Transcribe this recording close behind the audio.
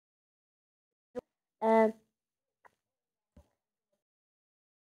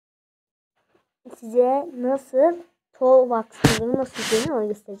size nasıl Toolbox modunu nasıl yüklenir onu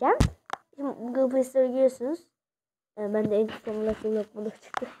göstereceğim. Şimdi Google Play Store'a giriyorsunuz. Ben de en sonunda modu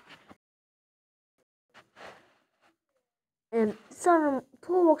çıktı. Sonra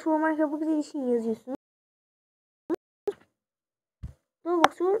Toolbox for Minecraft Edition yazıyorsunuz.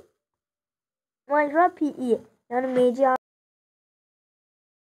 Toolbox for Minecraft PE yani MC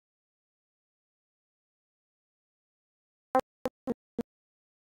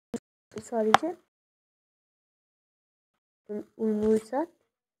sadece uyumluysa.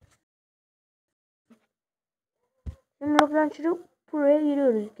 Şimdi bloktan çıkıp buraya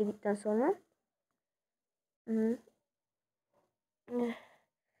giriyoruz yükledikten sonra.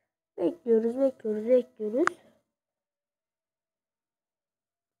 Bekliyoruz.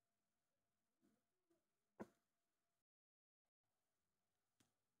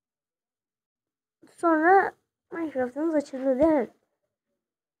 Sonra Minecraft'ınız açıldı değil mi?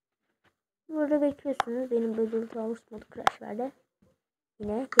 Burada bekliyorsunuz. Benim böyle Towers modu crash verdi.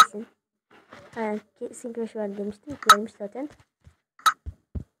 Yine kesin. Kesin crash verdi demiştim. Vermiş zaten.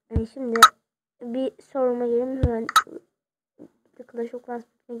 Şimdi bir soruma gelin. Hemen Clash of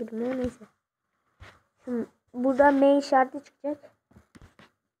Clans'e girmeye neyse. Şimdi burada main işareti çıkacak.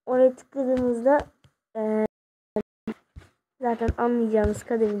 Oraya tıkladığınızda zaten anlayacağınız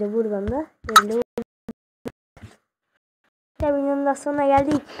kadarıyla buradan da belli. Videonun da sonuna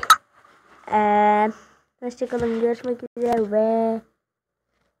geldik. Hoşçakalın. Görüşmek üzere ve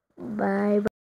bye bye.